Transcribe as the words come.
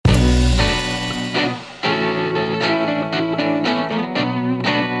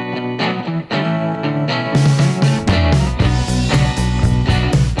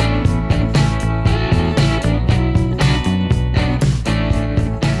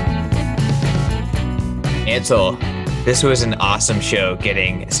Ansel, this was an awesome show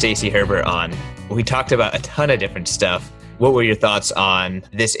getting Stacy Herbert on. We talked about a ton of different stuff. What were your thoughts on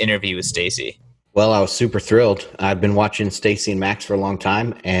this interview with Stacy? Well, I was super thrilled. I've been watching Stacy and Max for a long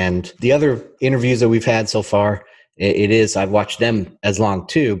time, and the other interviews that we've had so far, I've watched them as long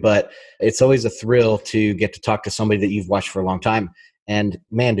too, but it's always a thrill to get to talk to somebody that you've watched for a long time. And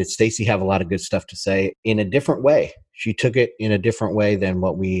man, did Stacy have a lot of good stuff to say in a different way. She took it in a different way than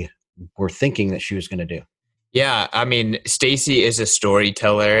what we were thinking that she was going to do. Yeah, I mean, Stacy is a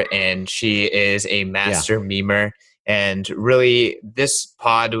storyteller and she is a master memer. And really, this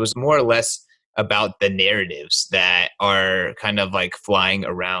pod was more or less about the narratives that are kind of like flying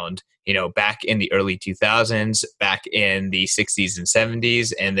around, you know, back in the early 2000s, back in the 60s and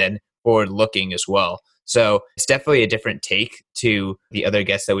 70s, and then forward looking as well. So it's definitely a different take to the other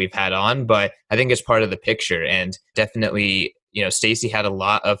guests that we've had on, but I think it's part of the picture. And definitely, you know, Stacy had a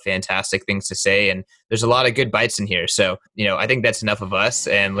lot of fantastic things to say, and there's a lot of good bites in here. So, you know, I think that's enough of us,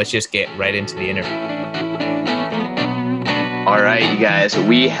 and let's just get right into the interview. All right, you guys,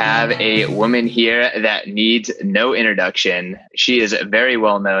 we have a woman here that needs no introduction. She is very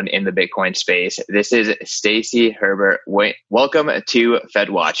well known in the Bitcoin space. This is Stacy Herbert. Welcome to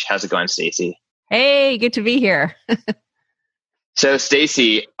FedWatch. How's it going, Stacy? Hey, good to be here. So,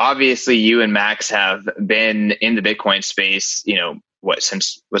 Stacy, obviously you and Max have been in the Bitcoin space, you know,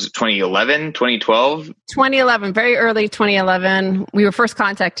 since, was it 2011, 2012? 2011, very early 2011. We were first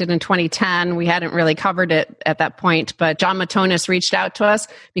contacted in 2010. We hadn't really covered it at that point, but John Matonis reached out to us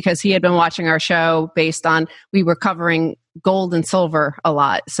because he had been watching our show based on, we were covering gold and silver a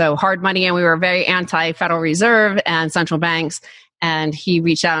lot. So hard money, and we were very anti-Federal Reserve and central banks. And he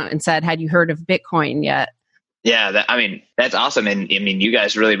reached out and said, had you heard of Bitcoin yet? Yeah, that's awesome. And I mean, you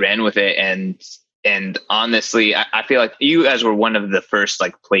guys really ran with it. And honestly, I feel like you guys were one of the first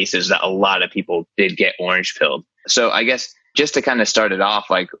like places that a lot of people did get orange pilled. So I guess just to kind of start it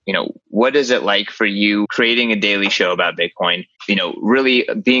off, like, you know, what is it like for you creating a daily show about Bitcoin, you know, really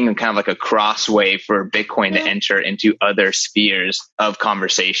being kind of like a crossway for Bitcoin to enter into other spheres of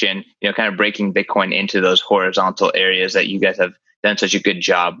conversation, you know, kind of breaking Bitcoin into those horizontal areas that you guys have done such a good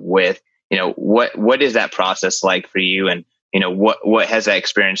job with. You know, what is that process like for you? And, you know, what has that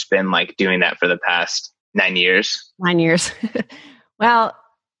experience been like doing that for the past 9 years? 9 years. Well,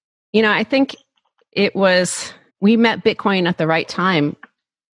 you know, I think we met Bitcoin at the right time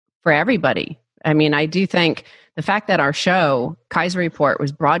for everybody. I mean, I do think the fact that our show, Kaiser Report,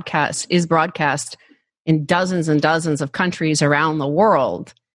 is broadcast in dozens and dozens of countries around the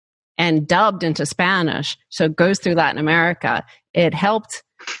world and dubbed into Spanish, so it goes through Latin America, it helped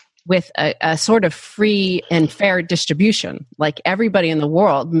with a sort of free and fair distribution. Like everybody in the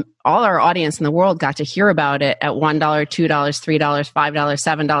world, all our audience in the world got to hear about it at $1, $2, $3, $5,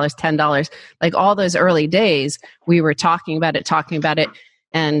 $7, $10. Like all those early days, we were talking about it.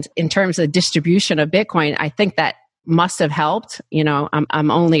 And in terms of distribution of Bitcoin, I think that must have helped. You know,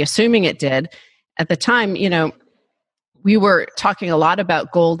 I'm only assuming it did. At the time, you know, we were talking a lot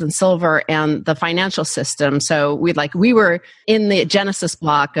about gold and silver and the financial system. So we were in the Genesis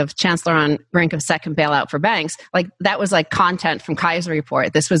block of Chancellor on brink of second bailout for banks. Like that was like content from Kaiser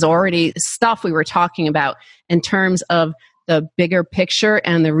Report. This was already stuff we were talking about in terms of the bigger picture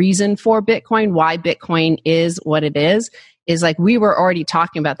and the reason for Bitcoin, why Bitcoin is what it is like we were already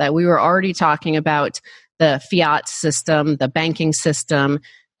talking about that. We were already talking about the fiat system, the banking system,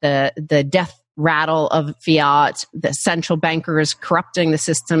 the death rattle of fiat, the central bankers corrupting the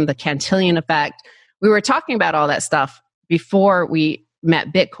system, the Cantillon effect. We were talking about all that stuff before we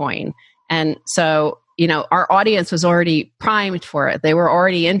met Bitcoin. And so, you know, our audience was already primed for it. They were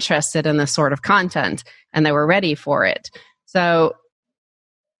already interested in this sort of content and they were ready for it. So,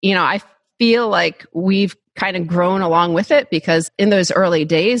 you know, I feel like we've kind of grown along with it because in those early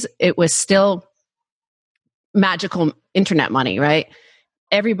days, it was still magical internet money, right?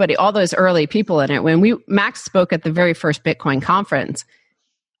 Everybody, all those early people in it. When Max spoke at the very first Bitcoin conference,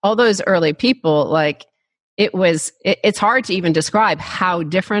 all those early people, like it's hard to even describe how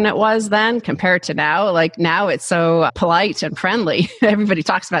different it was then compared to now. Like now it's so polite and friendly. Everybody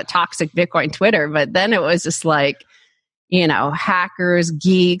talks about toxic Bitcoin Twitter, but then it was just like, you know, hackers,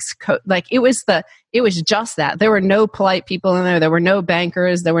 geeks, it was just that. There were no polite people in there. There were no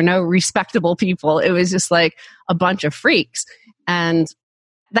bankers. There were no respectable people. It was just like a bunch of freaks. And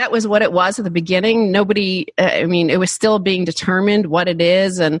that was what it was at the beginning. It was still being determined what it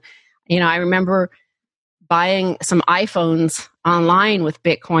is. And, you know, I remember buying some iPhones online with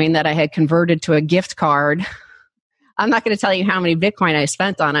Bitcoin that I had converted to a gift card. I'm not going to tell you how many Bitcoin I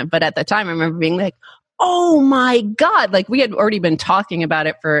spent on it, but at the time I remember being like, oh my God, like we had already been talking about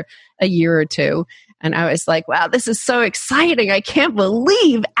it for a year or two. And I was like, wow, this is so exciting. I can't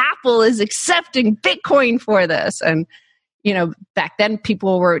believe Apple is accepting Bitcoin for this. And, back then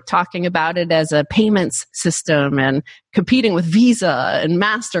people were talking about it as a payments system and competing with Visa and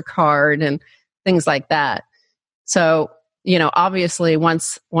MasterCard and things like that. So, obviously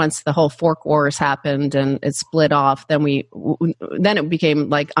once the whole fork wars happened and it split off, then it became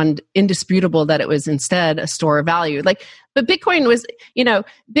like indisputable that it was instead a store of value. But Bitcoin was,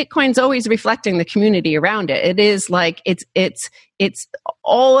 Bitcoin's always reflecting the community around it. It is like, it's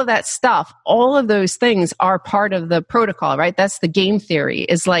all of that stuff. All of those things are part of the protocol, right? That's the game theory,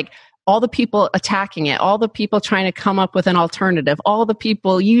 is like all the people attacking it, all the people trying to come up with an alternative, all the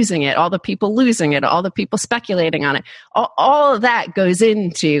people using it, all the people losing it, all the people speculating on it. All of that goes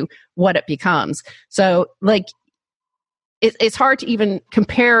into what it becomes. So it's hard to even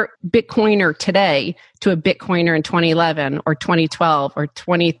compare Bitcoiner today to a Bitcoiner in 2011 or 2012 or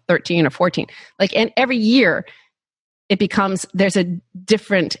 2013 or 14. And every year it becomes, there's a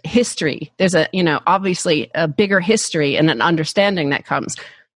different history. There's obviously a bigger history and an understanding that comes.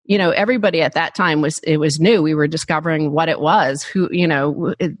 Everybody at that time it was new. We were discovering what it was.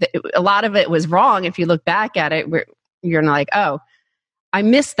 A lot of it was wrong. If you look back at it, you're like, oh, I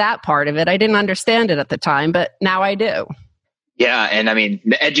missed that part of it. I didn't understand it at the time, but now I do. Yeah. And I mean,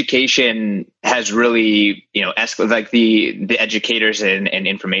 the education has really, the educators and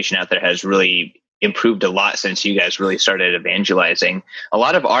information out there has really improved a lot since you guys really started evangelizing. A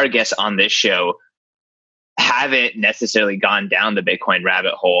lot of our guests on this show haven't necessarily gone down the Bitcoin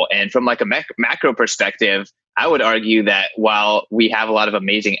rabbit hole. And from like a macro perspective, I would argue that while we have a lot of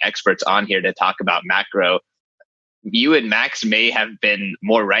amazing experts on here to talk about macro, you and Max may have been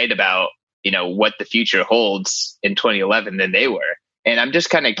more right about, what the future holds in 2011 than they were. And I'm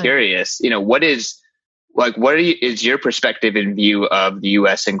just kind of curious, is your perspective and view of the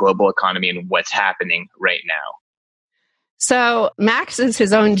US and global economy and what's happening right now? So Max is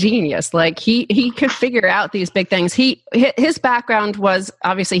his own genius. He could figure out these big things. His background was,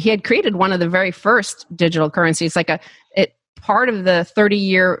 obviously he had created one of the very first digital currencies, part of the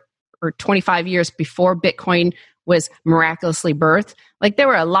 30-year or 25 years before Bitcoin was miraculously birthed. There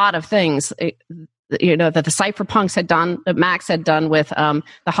were a lot of things, that the cypherpunks had done, that Max had done with the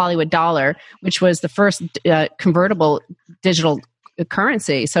Hollywood dollar, which was the first convertible digital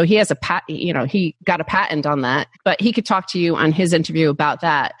currency. So he has he got a patent on that, but he could talk to you on his interview about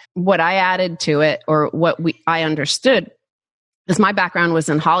that. What I added to it, or what I understood, is my background was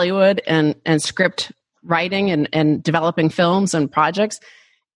in Hollywood and script writing and developing films and projects.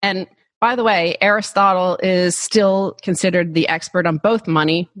 And by the way, Aristotle is still considered the expert on both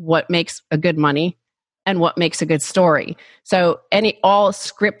money, what makes a good money, and what makes a good story. So all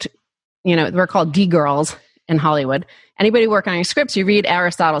script, we're called D-girls in Hollywood. Anybody working on scripts, you read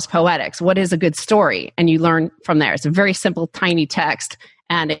Aristotle's Poetics. What is a good story? And you learn from there. It's a very simple, tiny text,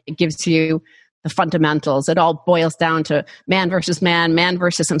 and it gives you the fundamentals. It all boils down to man versus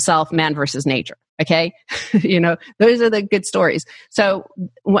himself, man versus nature. Okay? Those are the good stories. So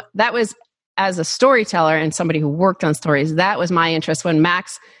that was, as a storyteller and somebody who worked on stories, that was my interest when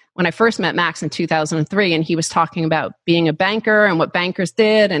I first met Max in 2003, and he was talking about being a banker and what bankers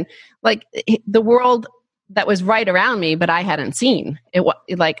did, and the world that was right around me, but I hadn't seen it.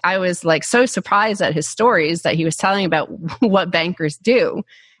 I was so surprised at his stories that he was telling about what bankers do,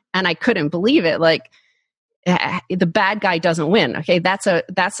 and I couldn't believe it. The bad guy doesn't win. Okay, that's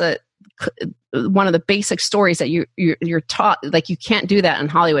one of the basic stories that you're taught. You can't do that in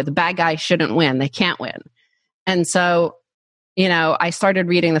Hollywood. The bad guy shouldn't win. They can't win. And so, I started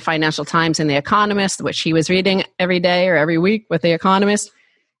reading the Financial Times and The Economist, which he was reading every day or every week with The Economist.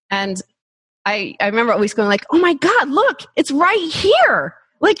 And I remember always going oh my God, look, it's right here.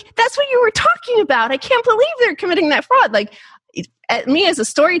 That's what you were talking about. I can't believe they're committing that fraud. Me as a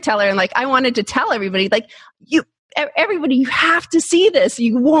storyteller, and I wanted to tell everybody, everybody, you have to see this.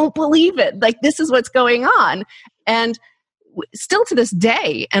 You won't believe it. This is what's going on. And still to this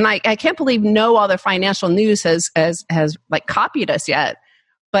day, and I can't believe no other financial news has copied us yet.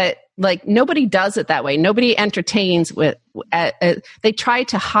 But nobody does it that way. Nobody entertains with. They try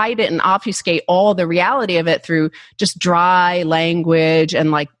to hide it and obfuscate all the reality of it through just dry language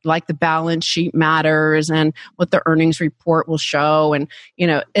and the balance sheet matters and what the earnings report will show, and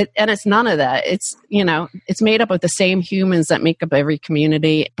and it's none of that. It's it's made up of the same humans that make up every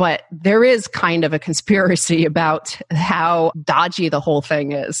community, but there is kind of a conspiracy about how dodgy the whole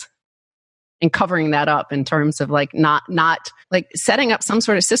thing is. And covering that up in terms of not setting up some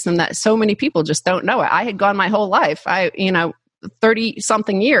sort of system that so many people just don't know it. I had gone my whole life, 30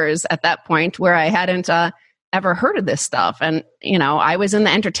 something years at that point, where I hadn't ever heard of this stuff. And, I was in the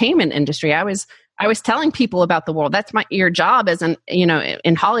entertainment industry. I was I was telling people about the world. That's your job as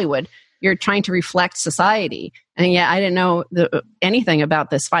in Hollywood. You're trying to reflect society. And yet I didn't know anything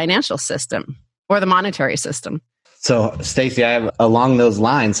about this financial system or the monetary system. So, Stacey, I have along those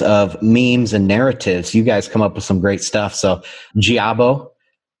lines of memes and narratives, you guys come up with some great stuff. So, Giabo,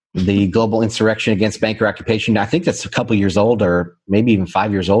 the global insurrection against banker occupation, I think that's a couple years old or maybe even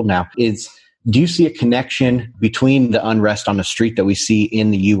 5 years old now. Do you see a connection between the unrest on the street that we see in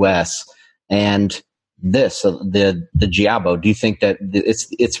the U.S. and the Giabo? Do you think that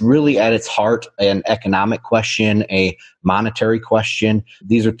it's really at its heart an economic question, a monetary question?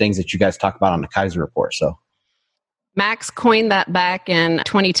 These are things that you guys talk about on the Kaiser Report. So Max coined that back in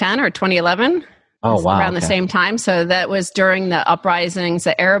 2010 or 2011. Oh, wow. Around the same time. So that was during the uprisings,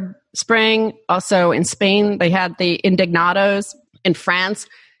 the Arab Spring. Also in Spain, they had the Indignados. In France,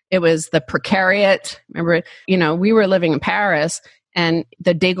 it was the Precariat. Remember, we were living in Paris, and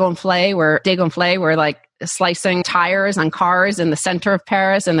the Dégonflés were like slicing tires on cars in the center of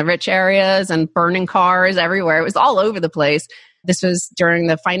Paris and the rich areas and burning cars everywhere. It was all over the place. This was during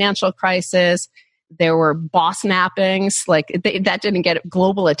the financial crisis. There were boss nappings, that didn't get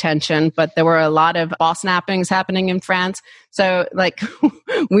global attention, but there were a lot of boss nappings happening in France. So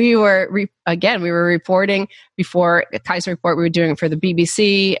we were reporting before the Kaiser Report, we were doing it for the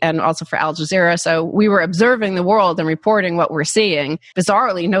BBC and also for Al Jazeera. So we were observing the world and reporting what we're seeing.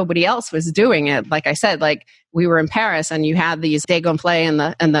 Bizarrely, nobody else was doing it. Like I said, we were in Paris and you had these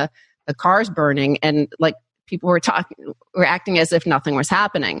Dégonflés and the cars burning, and people were acting as if nothing was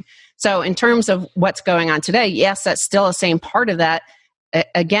happening. So in terms of what's going on today, yes, that's still the same part of that.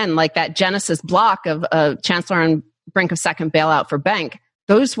 Again, like that Genesis block of Chancellor on brink of second bailout for bank,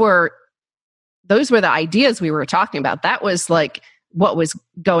 those were the ideas we were talking about. That was what was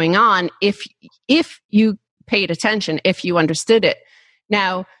going on if you paid attention, if you understood it.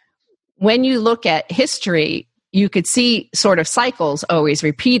 Now, when you look at history, you could see sort of cycles always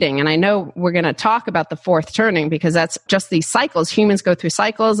repeating. And I know we're going to talk about the fourth turning because that's just these cycles. Humans go through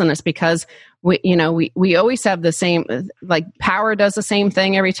cycles, and it's because we always have the same, power does the same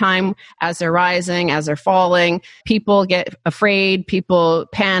thing every time as they're rising, as they're falling. People get afraid, people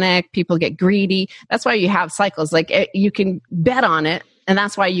panic, people get greedy. That's why you have cycles. You can bet on it, and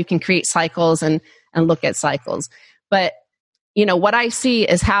that's why you can create cycles and look at cycles. But what I see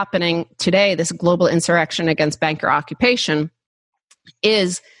is happening today, this global insurrection against banker occupation,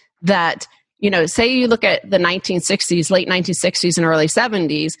 is that, say you look at the 1960s, late 1960s and early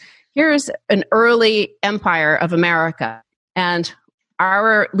 70s, here's an early empire of America. And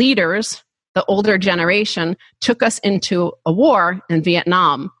our leaders, the older generation, took us into a war in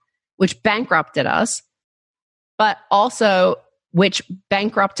Vietnam, which bankrupted us, but also which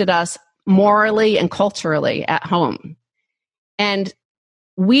bankrupted us morally and culturally at home. And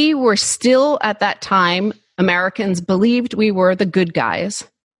we were still, at that time, Americans believed we were the good guys.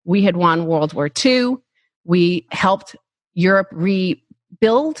 We had won World War II. We helped Europe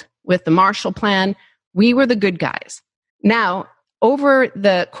rebuild with the Marshall Plan. We were the good guys. Now, over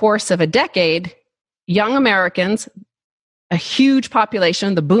the course of a decade, young Americans, a huge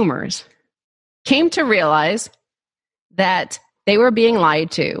population, the boomers, came to realize that they were being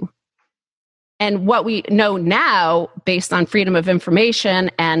lied to. And what we know now, based on freedom of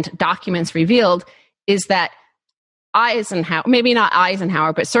information and documents revealed, is that Eisenhower, maybe not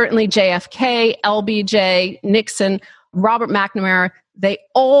Eisenhower, but certainly JFK, LBJ, Nixon, Robert McNamara, they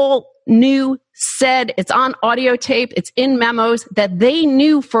all said, it's on audio tape, it's in memos, that they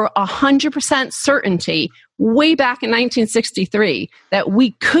knew for 100% certainty way back in 1963 that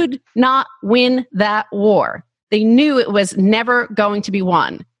we could not win that war. They knew it was never going to be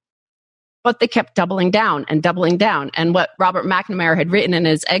won. But they kept doubling down and doubling down. And what Robert McNamara had written in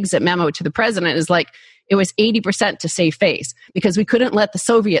his exit memo to the president is it was 80% to save face, because we couldn't let the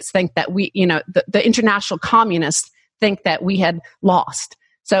Soviets think that the international communists think that we had lost.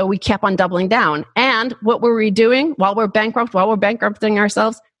 So we kept on doubling down. And what were we doing while we're bankrupting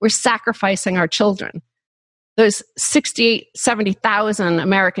ourselves? We're sacrificing our children. Those 70,000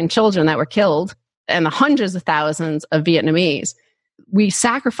 American children that were killed and the hundreds of thousands of Vietnamese, we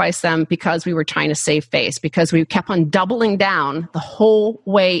sacrificed them because we were trying to save face, because we kept on doubling down the whole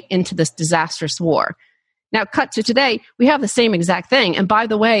way into this disastrous war. Now, cut to today, we have the same exact thing. And by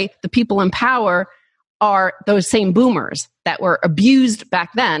the way, the people in power are those same boomers that were abused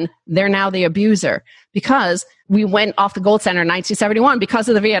back then. They're now the abuser, because we went off the gold standard in 1971 because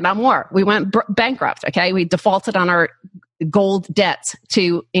of the Vietnam War. We went bankrupt, okay? We defaulted on our gold debts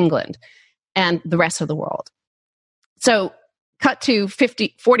to England and the rest of the world. So cut to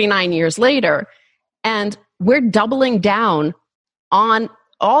 49 years later, and we're doubling down on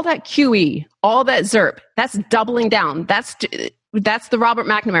all that QE, all that ZERP, that's doubling down. That's the Robert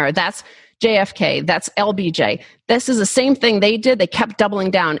McNamara. That's JFK. That's LBJ. This is the same thing they did. They kept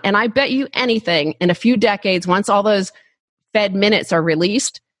doubling down. And I bet you anything, in a few decades, once all those Fed minutes are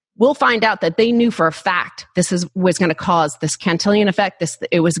released, we'll find out that they knew for a fact this was going to cause this Cantillon effect.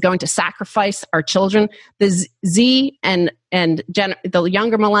 It was going to sacrifice our children. The Z and the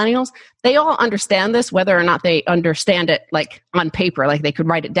younger millennials, they all understand this, whether or not they understand it like on paper, like they could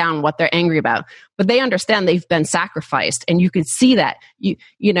write it down what they're angry about. But they understand they've been sacrificed, and you could see that. You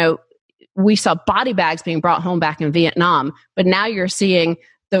know, we saw body bags being brought home back in Vietnam, but now you're seeing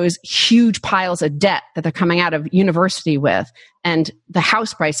those huge piles of debt that they're coming out of university with, and the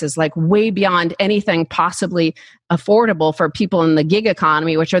house prices like way beyond anything possibly affordable for people in the gig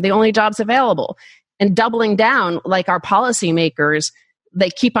economy, which are the only jobs available. And doubling down, like our policymakers, they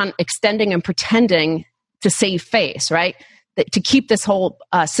keep on extending and pretending to save face, right? To keep this whole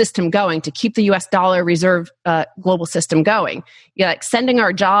system going, to keep the US dollar reserve global system going. Yeah, like sending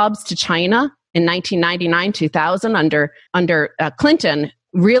our jobs to China in 1999, 2000 under Clinton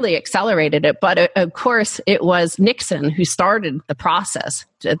really accelerated it. But of course, it was Nixon who started the process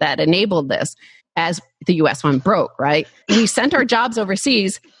that enabled this as the US went broke, right? We sent our jobs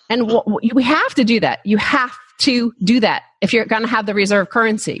overseas, and we have to do that. You have to do that if you're going to have the reserve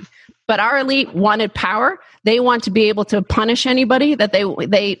currency. But our elite wanted power. They want to be able to punish anybody that they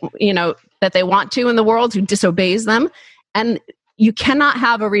want to in the world who disobeys them. And you cannot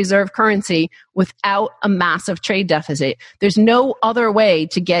have a reserve currency without a massive trade deficit. There's no other way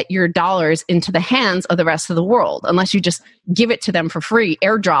to get your dollars into the hands of the rest of the world unless you just give it to them for free,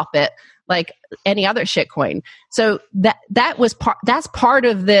 airdrop it like any other shitcoin. So that's part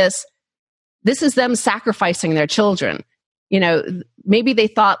of this. This is them sacrificing their children. You know, maybe they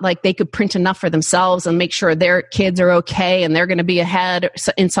thought like they could print enough for themselves and make sure their kids are okay and they're going to be ahead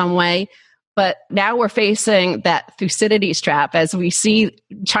in some way. But now we're facing that Thucydides trap as we see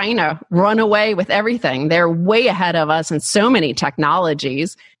China run away with everything. They're way ahead of us in so many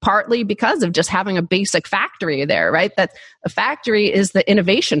technologies, partly because of just having a basic factory there, right? That a factory is the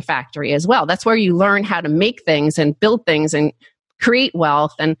innovation factory as well. That's where you learn how to make things and build things and create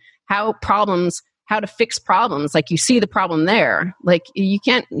wealth and how to fix problems. Like you see the problem there. Like you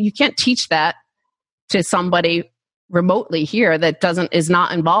can't teach that to somebody remotely here that is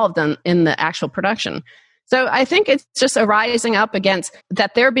not involved in the actual production. So I think it's just a rising up against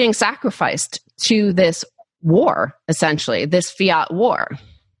that they're being sacrificed to this war, essentially, this fiat war.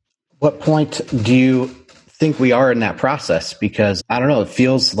 What point do you think we are in that process? Because I don't know, it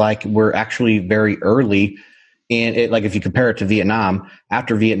feels like we're actually very early in it. Like if you compare it to Vietnam,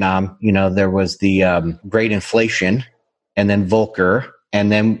 after Vietnam, you know, there was the great inflation and then Volcker. And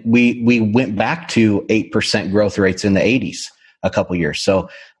then we went back to 8% growth rates in the 80s a couple years. So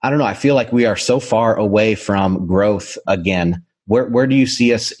I don't know. I feel like we are so far away from growth again. Where do you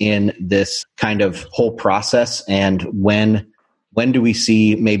see us in this kind of whole process? And when do we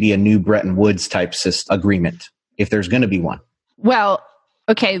see maybe a new Bretton Woods type agreement, if there's going to be one? Well,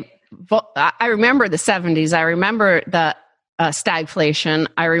 okay. I remember the 70s. I remember the stagflation.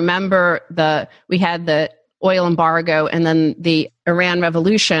 I remember we had the oil embargo and then the Iran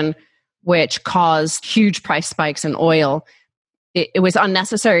Revolution, which caused huge price spikes in oil. It was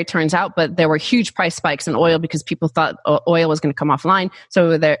unnecessary, it turns out, but there were huge price spikes in oil because people thought oil was going to come offline.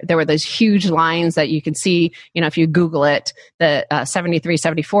 So there were those huge lines that you could see, you know, if you Google it, the 73,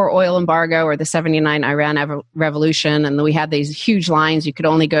 74 oil embargo or the 79 Iran Revolution. And then we had these huge lines. You could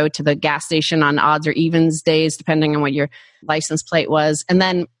only go to the gas station on odds or evens days, depending on what your license plate was. And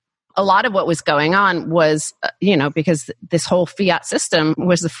then a lot of what was going on was, because this whole fiat system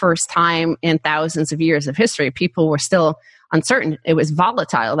was the first time in thousands of years of history, people were still uncertain. It was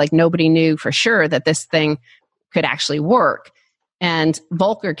volatile. Like nobody knew for sure that this thing could actually work. And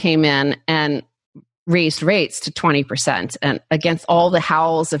Volcker came in and raised rates to 20% and against all the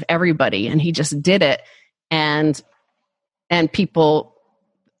howls of everybody. And he just did it. And people,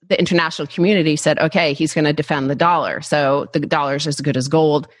 the international community said, okay, he's going to defend the dollar. So the dollar's as good as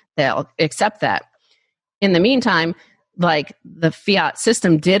gold. They'll accept that. In the meantime, like the fiat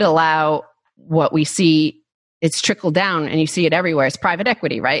system did allow what we see, it's trickled down and you see it everywhere. It's private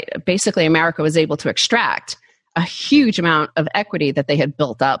equity, right? Basically, America was able to extract a huge amount of equity that they had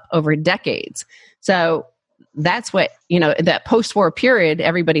built up over decades. So that's what, that post-war period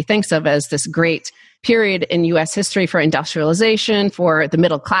everybody thinks of as this great period in U.S. history for industrialization, for the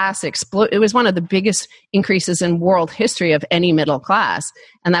middle class. It was one of the biggest increases in world history of any middle class.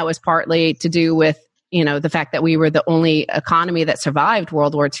 And that was partly to do with the fact that we were the only economy that survived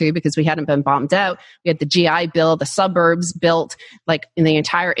World War II because we hadn't been bombed out. We had the GI Bill, the suburbs built, like in the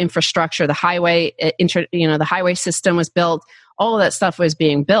entire infrastructure, the highway, the highway system was built. All of that stuff was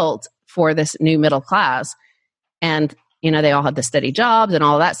being built for this new middle class. And they all had the steady jobs and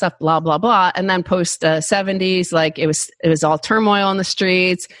all that stuff, blah, blah, blah. And then post 70s, like it was all turmoil in the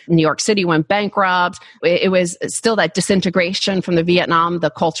streets. New York City went bankrupt. It was still that disintegration from the Vietnam,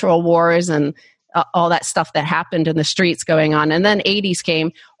 the cultural wars and all that stuff that happened in the streets going on. And then 80s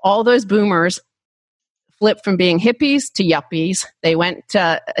came. All those boomers flipped from being hippies to yuppies. They went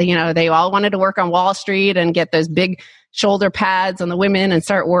to, they all wanted to work on Wall Street and get those big shoulder pads on the women and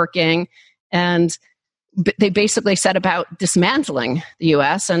start working. And they basically set about dismantling the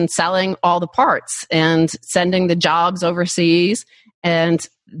U.S. and selling all the parts and sending the jobs overseas. And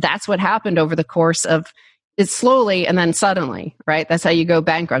that's what happened over the course of it, slowly and then suddenly, right? That's how you go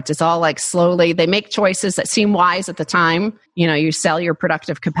bankrupt. It's all like slowly. They make choices that seem wise at the time. You sell your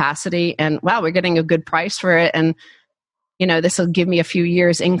productive capacity and wow, we're getting a good price for it. And, this will give me a few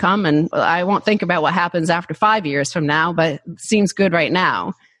years income and I won't think about what happens after 5 years from now, but it seems good right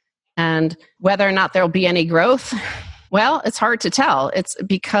now. And whether or not there'll be any growth, well, it's hard to tell. It's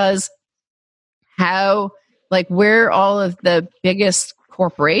because where all of the biggest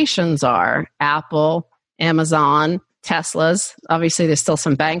corporations are, Apple, Amazon, Tesla's, obviously there's still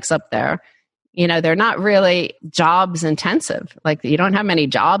some banks up there, they're not really jobs intensive. Like you don't have many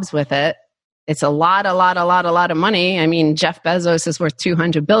jobs with it. It's a lot of money. I mean, Jeff Bezos is worth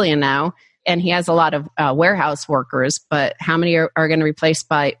 $200 billion now, and he has a lot of warehouse workers, but how many are going to be replaced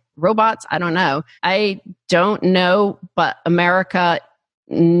by robots? I don't know. But America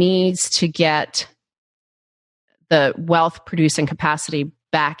needs to get the wealth producing capacity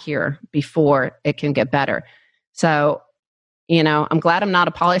back here before it can get better. So, I'm glad I'm not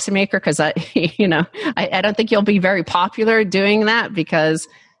a policymaker because I don't think you'll be very popular doing that because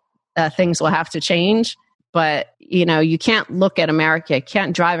things will have to change. But, you can't look at America, you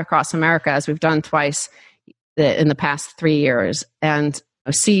can't drive across America as we've done twice in the past 3 years and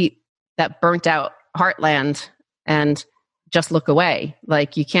see that burnt out heartland and just look away.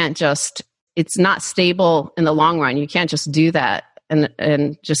 Like you can't it's not stable in the long run. You can't just do that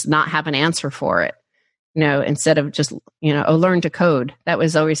and just not have an answer for it, instead of just, learn to code. That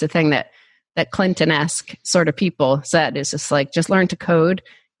was always the thing that Clinton-esque sort of people said is just like, just learn to code,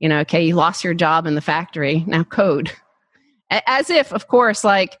 okay, you lost your job in the factory, now code. As if, of course,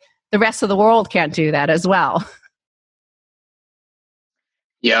 like the rest of the world can't do that as well.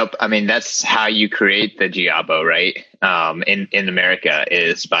 Yep. I mean, that's how you create the Giabo, right? In America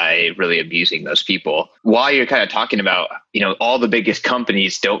is by really abusing those people. While you're kind of talking about, all the biggest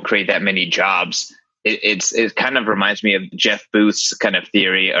companies don't create that many jobs. It kind of reminds me of Jeff Booth's kind of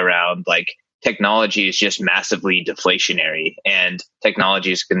theory around like technology is just massively deflationary and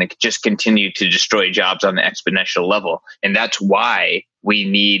technology is going to just continue to destroy jobs on the exponential level. And that's why we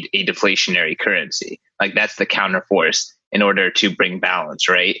need a deflationary currency. Like that's the counterforce in order to bring balance,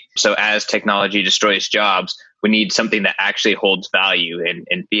 right? So as technology destroys jobs, we need something that actually holds value,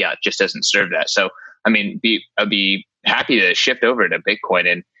 and fiat just doesn't serve that. So, I mean, I'd be happy to shift over to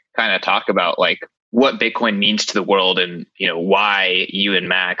Bitcoin and kind of talk about like what Bitcoin means to the world and, why you and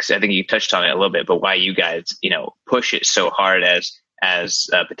Max, I think you touched on it a little bit, but why you guys, push it so hard as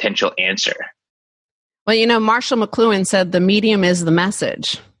a potential answer. Well, Marshall McLuhan said the medium is the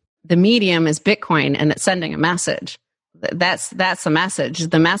message. The medium is Bitcoin and it's sending a message. That's the message.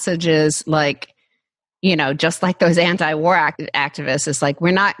 The message is like, just like those anti-war activists, it's like,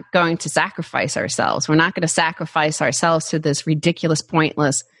 we're not going to sacrifice ourselves. We're not going to sacrifice ourselves to this ridiculous,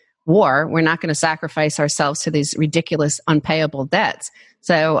 pointless war. We're not going to sacrifice ourselves to these ridiculous, unpayable debts.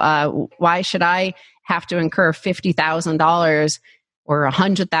 So why should I have to incur $50,000 or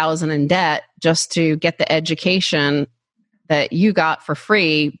 $100,000 in debt just to get the education that you got for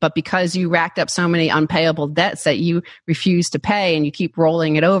free, but because you racked up so many unpayable debts that you refuse to pay and you keep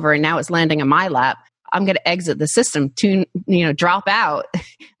rolling it over and now it's landing in my lap, I'm going to exit the system to, drop out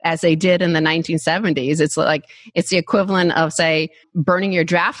as they did in the 1970s. It's like, it's the equivalent of, say, burning your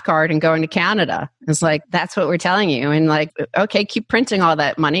draft card and going to Canada. It's like, that's what we're telling you. And like, okay, keep printing all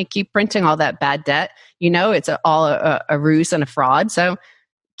that money, keep printing all that bad debt. It's all a ruse and a fraud. So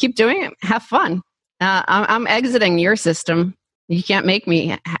keep doing it. Have fun. I'm exiting your system. You can't make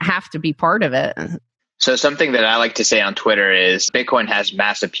me have to be part of it. So something that I like to say on Twitter is Bitcoin has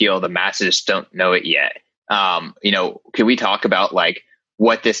mass appeal. The masses don't know it yet. Can we talk about like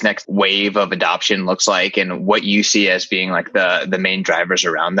what this next wave of adoption looks like and what you see as being like the main drivers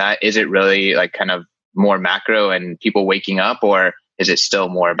around that? Is it really like kind of more macro and people waking up, or is it still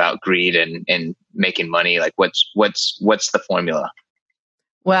more about greed and making money? Like what's the formula?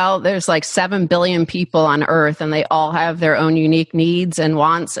 Well, there's like 7 billion people on Earth, and they all have their own unique needs and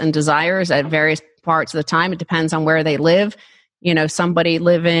wants and desires at various parts of the time. It depends on where they live. You know, somebody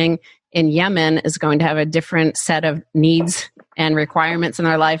living in Yemen is going to have a different set of needs and requirements in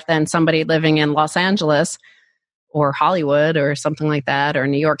their life than somebody living in Los Angeles or Hollywood or something like that, or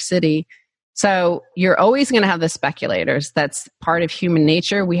New York City. So you're always going to have the speculators. That's part of human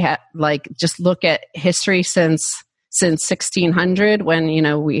nature. We have, like, just look at history since 1600, when, you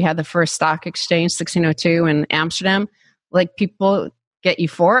know, we had the first stock exchange, 1602 in Amsterdam. Like, people get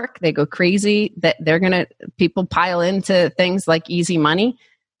euphoric, they go crazy, that people pile into things like easy money.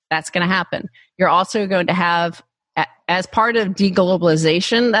 That's going to happen. You're also going to have, as part of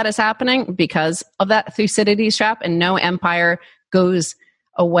deglobalization that is happening because of that Thucydides trap, and no empire goes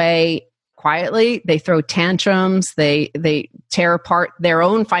away quietly. They throw tantrums. They tear apart their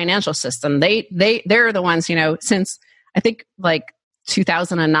own financial system. They're the ones, you know, since I think like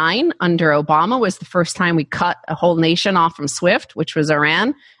 2009 under Obama was the first time we cut a whole nation off from SWIFT, which was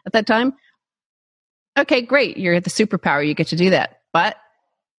Iran at that time. Okay, great. You're the superpower. You get to do that. But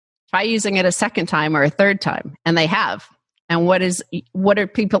try using it a second time or a third time. And they have. And what are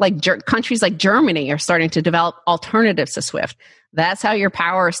people like, countries like Germany are starting to develop alternatives to SWIFT. That's how your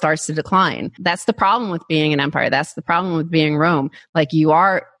power starts to decline. That's the problem with being an empire. That's the problem with being Rome. Like, you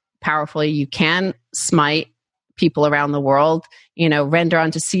are powerful. You can smite people around the world, you know, render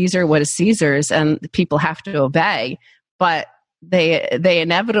unto Caesar what is Caesar's, and people have to obey. But they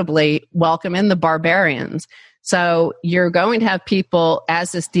inevitably welcome in the barbarians. So you're going to have people,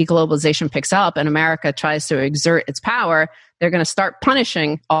 as this deglobalization picks up and America tries to exert its power, they're going to start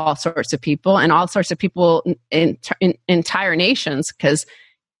punishing all sorts of people and all sorts of people in entire nations, because,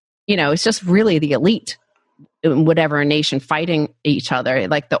 you know, it's just really the elite in whatever nation fighting each other.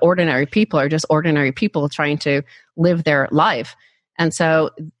 Like, the ordinary people are just ordinary people trying to live their life. And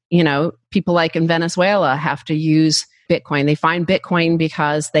so, you know, people like in Venezuela have to use Bitcoin. They find Bitcoin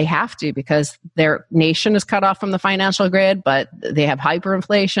because they have to, because their nation is cut off from the financial grid, but they have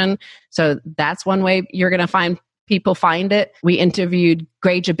hyperinflation. So that's one way you're going to find people find it. We interviewed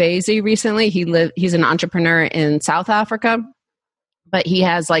Gray Jabezi recently. He's an entrepreneur in South Africa, but he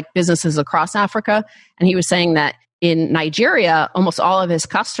has like businesses across Africa. And he was saying that in Nigeria, almost all of his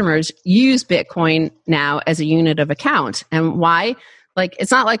customers use Bitcoin now as a unit of account. And why? Like,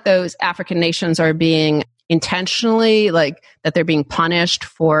 it's not like those African nations are being intentionally, like, that they're being punished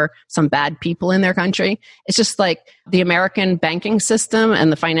for some bad people in their country. It's just like the American banking system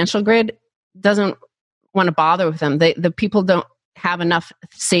and the financial grid doesn't want to bother with them. The people don't have enough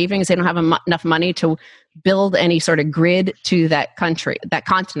savings. They don't have enough money to build any sort of grid to that country, that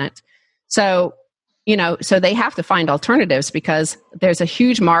continent. So, you know, so they have to find alternatives, because there's a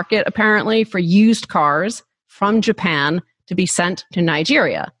huge market apparently for used cars from Japan to be sent to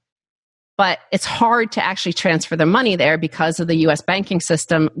Nigeria. But it's hard to actually transfer the money there because of the US banking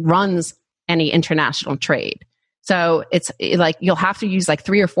system runs any international trade. So it's like you'll have to use like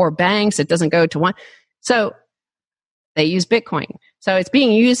 3 or 4 banks. It doesn't go to one. So they use Bitcoin. So it's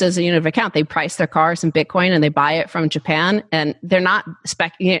being used as a unit of account. They price their cars in Bitcoin and they buy it from Japan, and they're not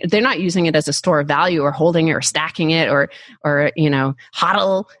using it as a store of value or holding it or stacking it or you know,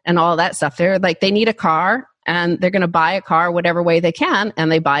 HODL and all that stuff. They're like, they need a car, and they're going to buy a car whatever way they can,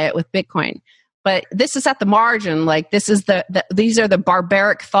 and they buy it with Bitcoin. But this is at the margin. Like, this is these are the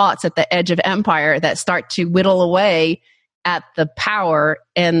barbaric thoughts at the edge of empire that start to whittle away at the power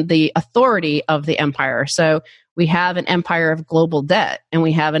and the authority of the empire. So we have an empire of global debt, and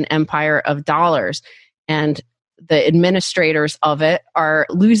we have an empire of dollars, and the administrators of it are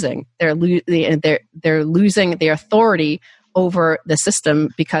losing. They're losing the authority over the system,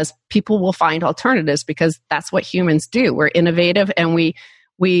 because people will find alternatives, because that's what humans do. We're innovative, and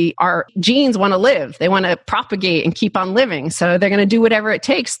our genes want to live. They want to propagate and keep on living. So they're going to do whatever it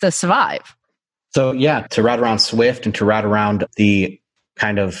takes to survive. So yeah, to route around SWIFT and to route around the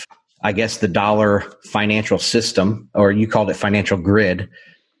kind of, I guess, the dollar financial system, or you called it financial grid,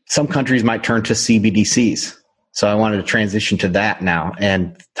 some countries might turn to CBDCs. So I wanted to transition to that now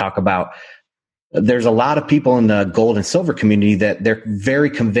and talk about, there's a lot of people in the gold and silver community that they're very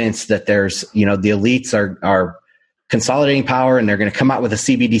convinced that there's, you know, the elites are consolidating power, and they're going to come out with a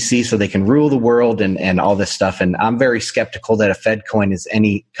CBDC so they can rule the world and all this stuff. And I'm very skeptical that a Fed coin is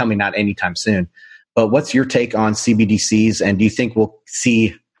coming out anytime soon. But what's your take on CBDCs? And do you think we'll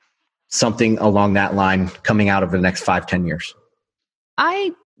see something along that line coming out over the next 5-10 years?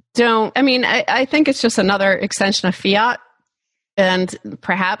 I think it's just another extension of fiat. And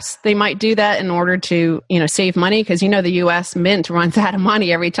perhaps they might do that in order to, save money, because the U.S. Mint runs out of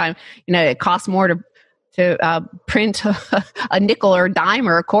money every time. It costs more to print a nickel or a dime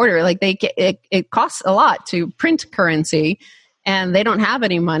or a quarter. Like it costs a lot to print currency, and they don't have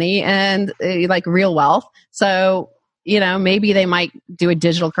any money and like real wealth. So maybe they might do a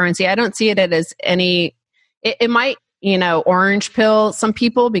digital currency. I don't see it as any. It might orange pill some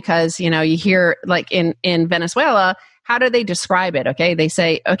people, because you hear like in Venezuela. How do they describe it? Okay, they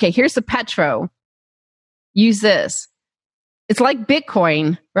say, okay, here's the petro. Use this. It's like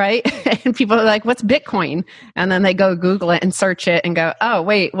Bitcoin, right? And people are like, what's Bitcoin? And then they go Google it and search it and go, oh,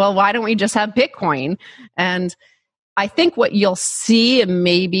 wait, well, why don't we just have Bitcoin? And I think what you'll see, and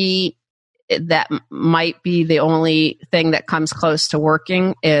maybe that might be the only thing that comes close to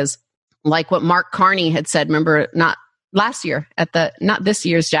working, is like what Mark Carney had said, remember, not this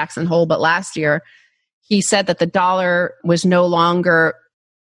year's Jackson Hole, but last year. He said that the dollar was no longer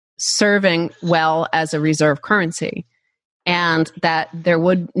serving well as a reserve currency, and that there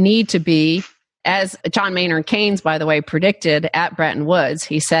would need to be, as John Maynard Keynes, by the way, predicted at Bretton Woods,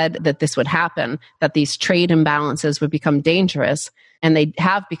 he said that this would happen, that these trade imbalances would become dangerous, and they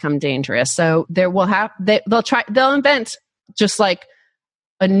have become dangerous. So they'll invent just like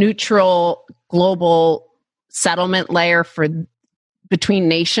a neutral global settlement layer between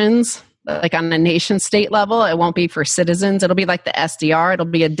nations. Like on a nation state level, it won't be for citizens. It'll be like the SDR. It'll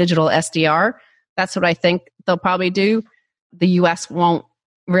be a digital SDR. That's what I think they'll probably do. The U.S. won't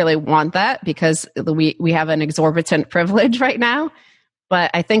really want that, because we have an exorbitant privilege right now. But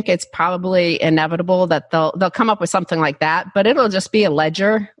I think it's probably inevitable that they'll come up with something like that. But it'll just be a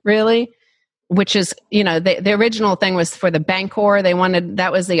ledger, really, which is, the original thing was for the Bancor.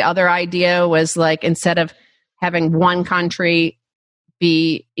 That was the other idea, was like, instead of having one country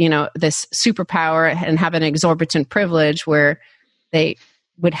be, this superpower and have an exorbitant privilege where they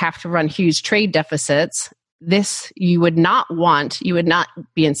would have to run huge trade deficits. This you would not be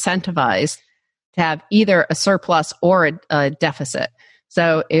incentivized to have either a surplus or a deficit.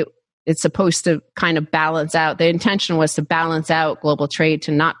 So it's supposed to kind of balance out. The intention was to balance out global trade,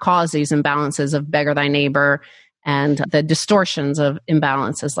 to not cause these imbalances of beggar thy neighbor and the distortions of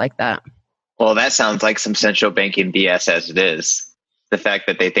imbalances like that. Well, that sounds like some central banking BS as it is. The fact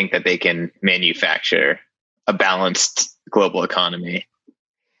that they think that they can manufacture a balanced global economy.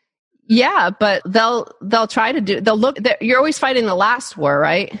 Yeah, but they'll try to you're always fighting the last war,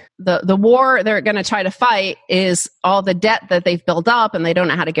 right? The war they're going to try to fight is all the debt that they've built up, and they don't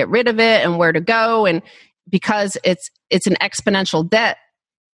know how to get rid of it and where to go. And because it's an exponential debt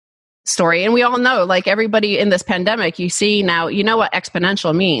story. And we all know, like everybody in this pandemic, you see now, what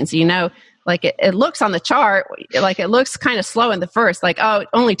exponential means, like it looks on the chart, like it looks kind of slow in the first, like, oh,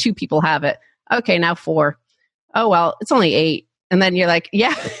 only 2 people have it. Okay, now 4. Oh, well, it's only 8. And then you're like,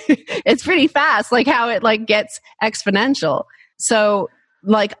 yeah, it's pretty fast, like how it like gets exponential. So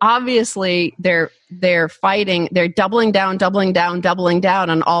like, obviously they're fighting, they're doubling down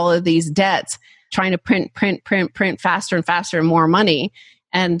on all of these debts, trying to print faster and faster and more money.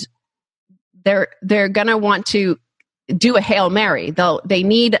 And they're going to want to do a Hail Mary. They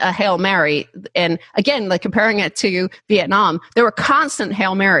need a Hail Mary. And again, like comparing it to Vietnam, there were constant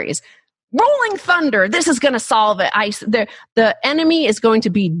Hail Marys. Rolling thunder, this is going to solve it. The enemy is going to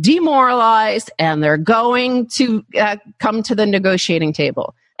be demoralized, and they're going to come to the negotiating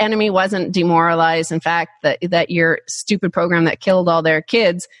table. Enemy wasn't demoralized. In fact, that your stupid program that killed all their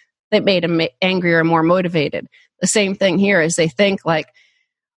kids, that made them angrier and more motivated. The same thing here is they think like,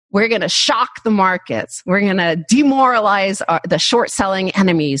 we're going to shock the markets. We're going to demoralize the short-selling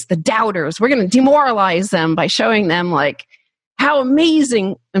enemies, the doubters. We're going to demoralize them by showing them like how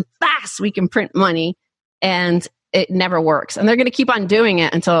amazing and fast we can print money, and it never works. And they're going to keep on doing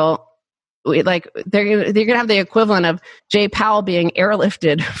it until they're going to have the equivalent of Jay Powell being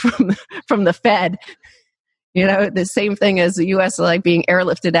airlifted from the Fed. The same thing as the U.S. like being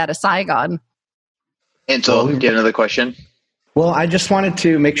airlifted out of Saigon. And so, do you have another question? Well, I just wanted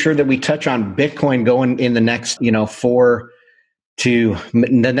to make sure that we touch on Bitcoin going in the next, 4 to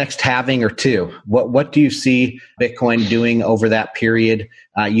the next halving or 2. What do you see Bitcoin doing over that period?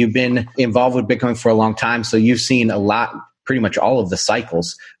 You've been involved with Bitcoin for a long time, so you've seen a lot, pretty much all of the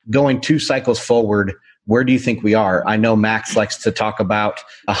cycles. Going 2 cycles forward, where do you think we are? I know Max likes to talk about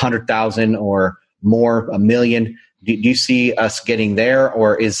 100,000 or more, 1 million. Do you see us getting there,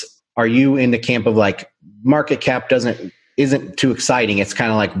 or are you in the camp of like market cap isn't too exciting? It's kind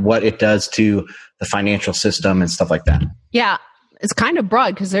of like what it does to the financial system and stuff like that. Yeah. It's kind of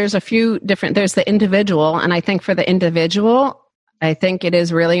broad because there's a few different, there's the individual. And I think for the individual, I think it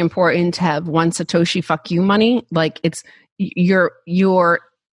is really important to have one Satoshi fuck you money. Like it's, your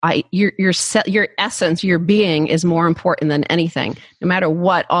essence, your being is more important than anything. No matter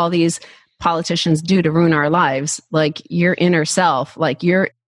what all these politicians do to ruin our lives, like your inner self, like you're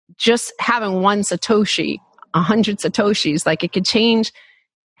just having one Satoshi, 100 Satoshis, like it could change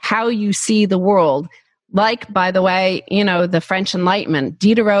how you see the world. Like, by the way, the French Enlightenment,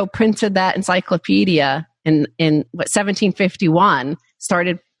 Diderot printed that encyclopedia in 1751,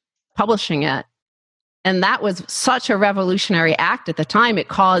 started publishing it. And that was such a revolutionary act at the time. It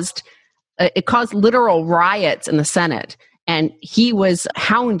caused literal riots in the Senate. And he was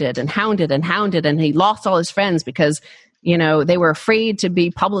hounded and hounded and hounded, and he lost all his friends because, they were afraid to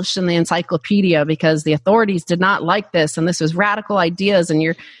be published in the encyclopedia because the authorities did not like this. And this was radical ideas.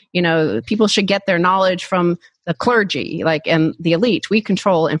 And people should get their knowledge from the clergy, and the elite. We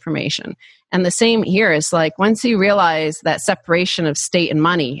control information. And the same here is once you realize that separation of state and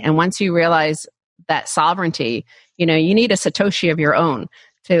money, and once you realize that sovereignty, you need a Satoshi of your own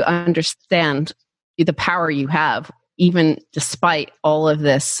to understand the power you have, even despite all of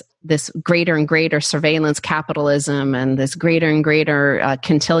this greater and greater surveillance capitalism and this greater and greater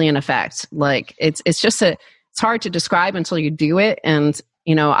quintillion effect. It's hard to describe until you do it. And,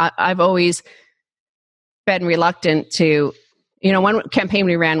 I've always been reluctant to, one campaign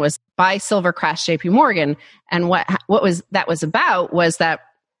we ran was buy silver, crash JP Morgan. And what was about was that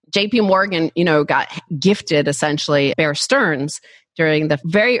JP Morgan, got gifted essentially Bear Stearns during the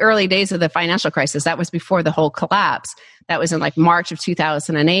very early days of the financial crisis. That was before the whole collapse. That was in March of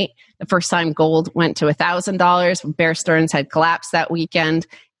 2008. The first time gold went to $1,000. Bear Stearns had collapsed that weekend,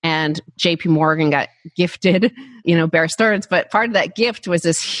 and JP Morgan got gifted, Bear Stearns. But part of that gift was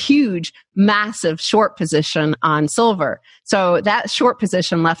this huge, massive short position on silver. So that short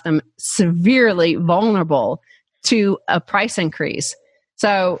position left them severely vulnerable to a price increase.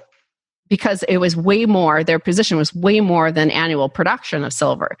 So because it was their position was way more than annual production of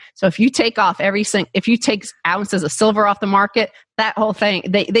silver. So if you take off if you take ounces of silver off the market, that whole thing,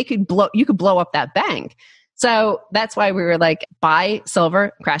 you could blow up that bank. So that's why we were buy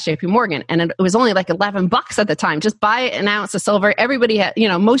silver, crash JP Morgan. And it was only $11 at the time. Just buy an ounce of silver. Everybody had,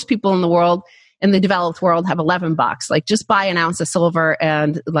 most people in the world, in the developed world, have $11. Just buy an ounce of silver,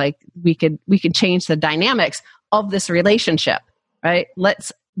 and we could change the dynamics of this relationship, right?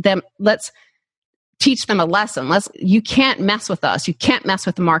 Let's teach them a lesson. You can't mess with us. You can't mess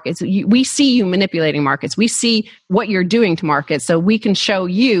with the markets. We see you manipulating markets. We see what you're doing to markets. So we can show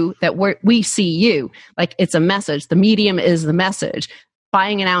you that we see you. It's a message. The medium is the message.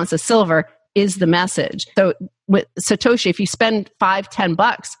 Buying an ounce of silver is the message. So with Satoshi, if you spend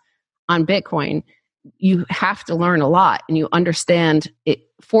 $5-10 on Bitcoin, you have to learn a lot, and you understand, it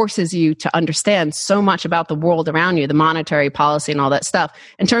forces you to understand so much about the world around you, the monetary policy and all that stuff.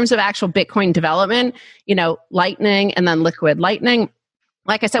 In terms of actual Bitcoin development, Lightning and then Liquid Lightning,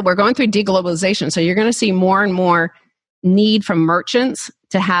 like I said, we're going through deglobalization. So you're going to see more and more need from merchants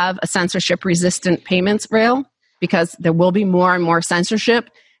to have a censorship resistant payments rail, because there will be more and more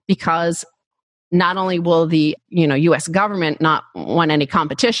censorship, because not only will the U.S. government not want any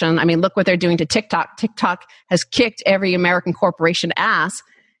competition. I mean, look what they're doing to TikTok. TikTok has kicked every American corporation ass,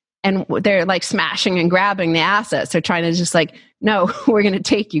 and they're smashing and grabbing the assets. They're trying to just no, we're going to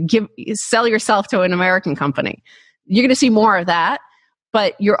take you, sell yourself to an American company. You're going to see more of that,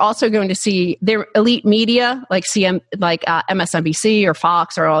 but you're also going to see their elite media MSNBC or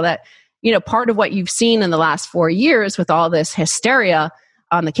Fox or all that. Part of what you've seen in the last 4 years with all this hysteria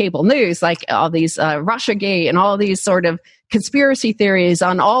on the cable news, all these Russiagate and all these sort of conspiracy theories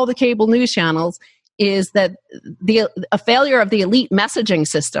on all the cable news channels, is that a failure of the elite messaging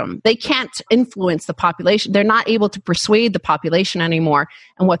system. They can't influence the population. They're not able to persuade the population anymore.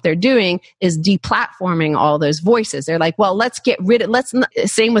 And what they're doing is deplatforming all those voices. They're well, let's get rid of,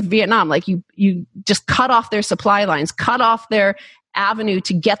 same with Vietnam. You just cut off their supply lines, cut off their avenue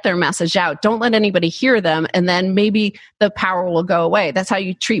to get their message out. Don't let anybody hear them, and then maybe the power will go away. That's how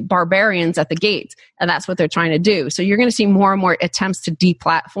you treat barbarians at the gates, and that's what they're trying to do. So you're going to see more and more attempts to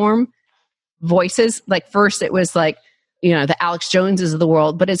deplatform voices. First it was the Alex Joneses of the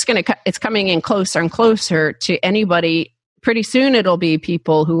world, but it's coming in closer and closer to anybody. Pretty soon it'll be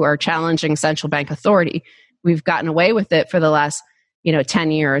people who are challenging central bank authority. We've gotten away with it for the last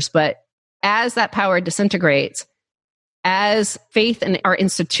 10 years, but as that power disintegrates, as faith in our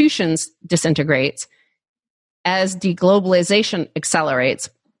institutions disintegrates, as deglobalization accelerates,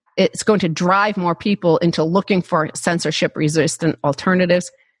 it's going to drive more people into looking for censorship-resistant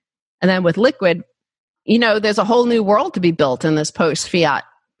alternatives. And then with Liquid, there's a whole new world to be built in this post-fiat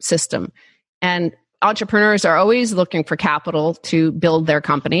system. And entrepreneurs are always looking for capital to build their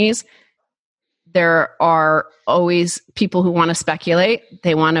companies. there are always people who want to speculate.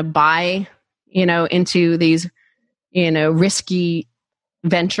 They want to buy, into these, risky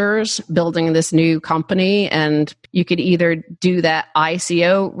ventures, building this new company. And you could either do that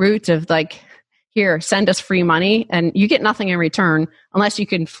ICO route of like, here, send us free money, and you get nothing in return unless you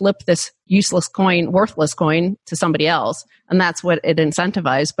can flip this useless coin, worthless coin to somebody else. And that's what it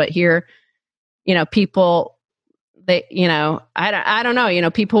incentivized. But here, people, they, I don't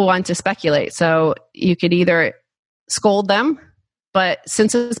know, people want to speculate. So you could either scold them, but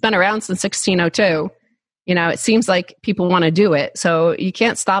since it's been around since 1602, it seems like people want to do it. So you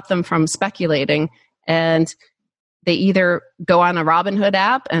can't stop them from speculating. And they either go on a Robinhood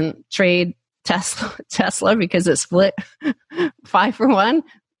app and trade Tesla because it split 5 for 1.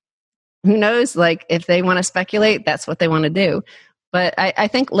 Who knows? Like, if they want to speculate, that's what they want to do. But I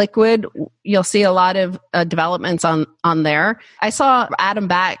think Liquid, you'll see a lot of developments on there. I saw Adam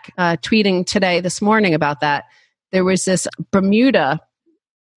Back tweeting this morning about that. There was this Bermuda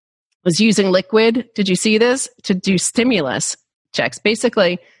was using Liquid. Did you see this? To do stimulus checks.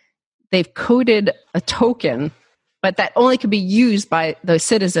 Basically, they've coded a token, but that only could be used by those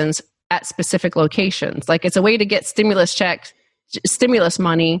citizens at specific locations. Like, it's a way to get stimulus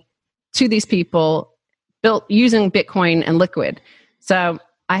money to these people built using Bitcoin and Liquid. So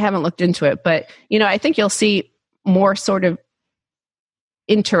I haven't looked into it, but I think you'll see more sort of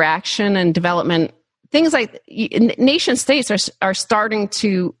interaction and development. Things like nation states are starting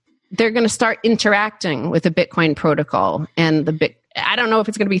to, they're going to start interacting with the Bitcoin protocol and I don't know if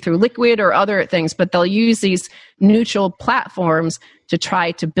it's going to be through Liquid or other things, but they'll use these neutral platforms to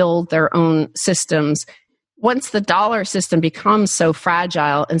try to build their own systems. Once the dollar system becomes so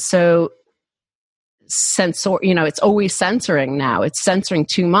fragile and so it's always censoring now. It's censoring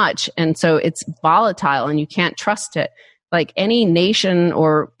too much. And so it's volatile and you can't trust it. Like any nation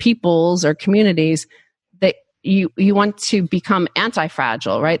or peoples or communities, that you want to become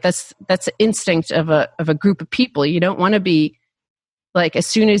anti-fragile, right? That's the instinct of a group of people. You don't want to be like, as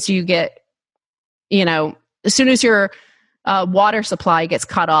soon as you get, as soon as your water supply gets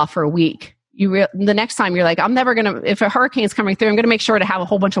cut off for a week, the next time you're like, I'm never going to, if a hurricane's coming through, I'm going to make sure to have a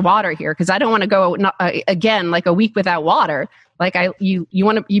whole bunch of water here because I don't want to go again like a week without water. Like you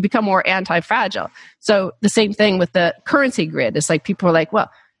become more anti-fragile. So the same thing with the currency grid. It's like people are like, well,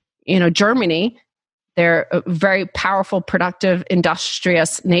 Germany, they're a very powerful, productive,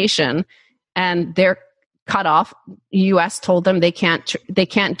 industrious nation, and they're cut off. The U.S. told them they can't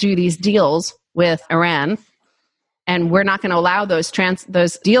do these deals with Iran, and we're not going to allow those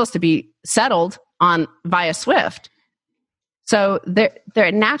deals to be settled on via SWIFT. So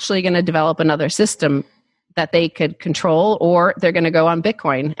they're naturally going to develop another system that they could control, or they're going to go on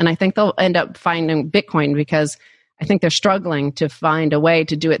Bitcoin. And I think they'll end up finding Bitcoin because I think they're struggling to find a way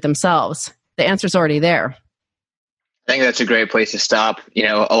to do it themselves. The answer's already there. I think that's a great place to stop.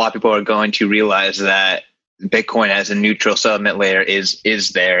 A lot of people are going to realize that Bitcoin as a neutral settlement layer is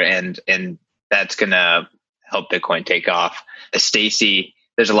there, and that's going to help Bitcoin take off. Stacey,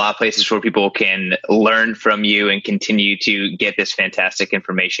 there's a lot of places where people can learn from you and continue to get this fantastic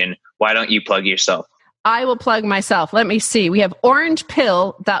information. Why don't you plug yourself? I will plug myself. Let me see. We have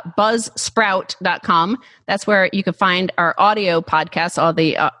orangepill.buzzsprout.com. That's where you can find our audio podcasts, all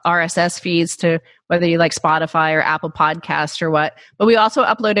the RSS feeds to whether you like Spotify or Apple Podcasts or what. But we also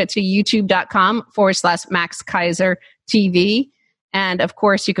upload it to youtube.com/Max Keiser TV. And of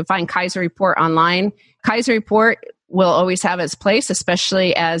course, you can find Keiser Report online. Keiser Report will always have its place,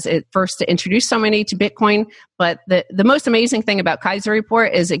 especially as it first to introduce so many to Bitcoin. But the most amazing thing about Keiser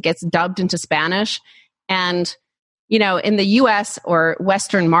Report is it gets dubbed into Spanish. And, in the US or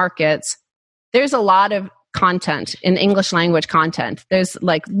Western markets, there's a lot of content in English language content. There's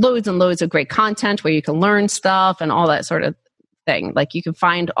like loads and loads of great content where you can learn stuff and all that sort of thing. Like you can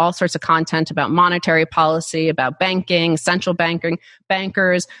find all sorts of content about monetary policy, about banking, central banking,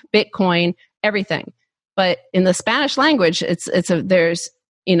 bankers, Bitcoin, everything. But in the Spanish language, there's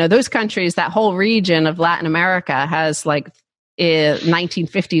those countries, that whole region of Latin America has like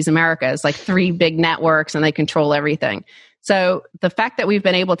 1950s America is like 3 big networks and they control everything. So the fact that we've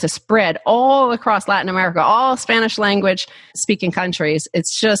been able to spread all across Latin America, all Spanish language speaking countries,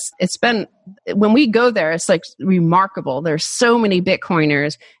 it's been, when we go there, it's like remarkable. There's so many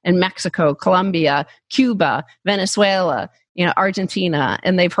Bitcoiners in Mexico, Colombia, Cuba, Venezuela, Argentina,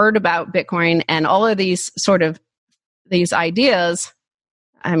 and they've heard about Bitcoin and all of these these ideas.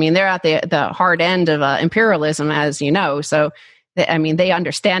 I mean, they're at the hard end of imperialism, as you know. So, they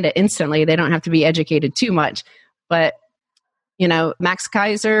understand it instantly. They don't have to be educated too much. But, Max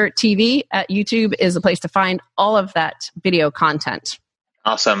Keiser TV at YouTube is a place to find all of that video content.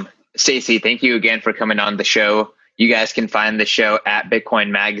 Awesome. Stacey, thank you again for coming on the show. You guys can find the show at Bitcoin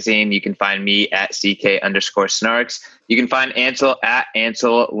Magazine. You can find me at CK_Snarks. You can find Ansel at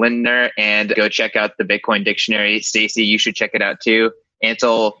Ansel Lindner, and go check out the Bitcoin Dictionary. Stacey, you should check it out too.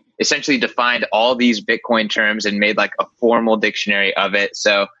 Ansel essentially defined all these Bitcoin terms and made like a formal dictionary of it.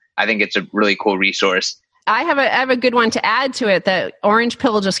 So I think it's a really cool resource. I have a good one to add to it that Orange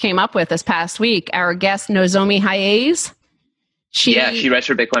Pill just came up with this past week. Our guest, Nozomi Hayes. She writes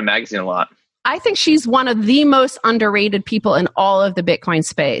for Bitcoin Magazine a lot. I think she's one of the most underrated people in all of the Bitcoin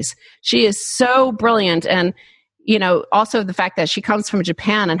space. She is so brilliant. And, also the fact that she comes from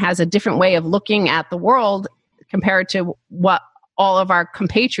Japan and has a different way of looking at the world compared to what all of our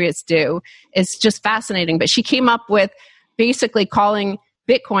compatriots do is just fascinating. But she came up with basically calling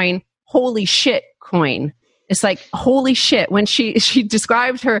Bitcoin holy shit coin. It's like, holy shit. When she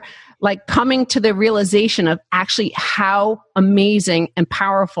described her like coming to the realization of actually how amazing and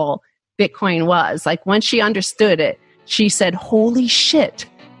powerful Bitcoin was. Like when she understood it, she said, holy shit.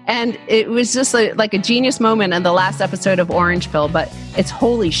 And it was just like a genius moment in the last episode of Orange Pill, but it's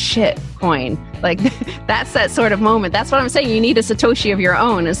holy shit coin. Like that's that sort of moment. That's what I'm saying. You need a Satoshi of your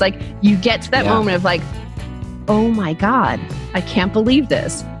own. It's like you get to that moment of like, oh my God, I can't believe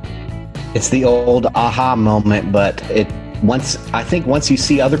this. It's the old aha moment, but once you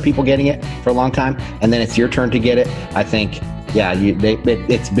see other people getting it for a long time, and then it's your turn to get it, I think,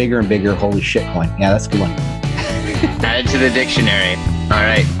 it's bigger and bigger. Holy shit coin. Yeah, that's a good one. Add it to the dictionary. All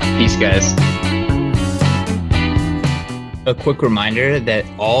right. Peace, guys. A quick reminder that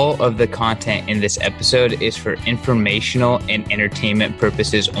all of the content in this episode is for informational and entertainment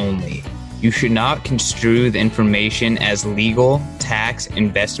purposes only. You should not construe the information as legal, tax,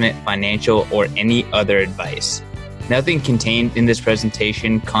 investment, financial, or any other advice. Nothing contained in this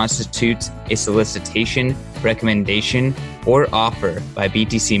presentation constitutes a solicitation, recommendation, or offer by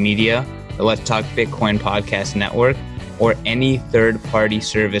BTC Media, the Let's Talk Bitcoin podcast network, or any third-party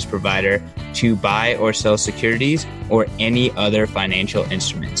service provider to buy or sell securities or any other financial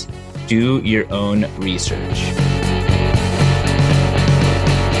instruments. Do your own research.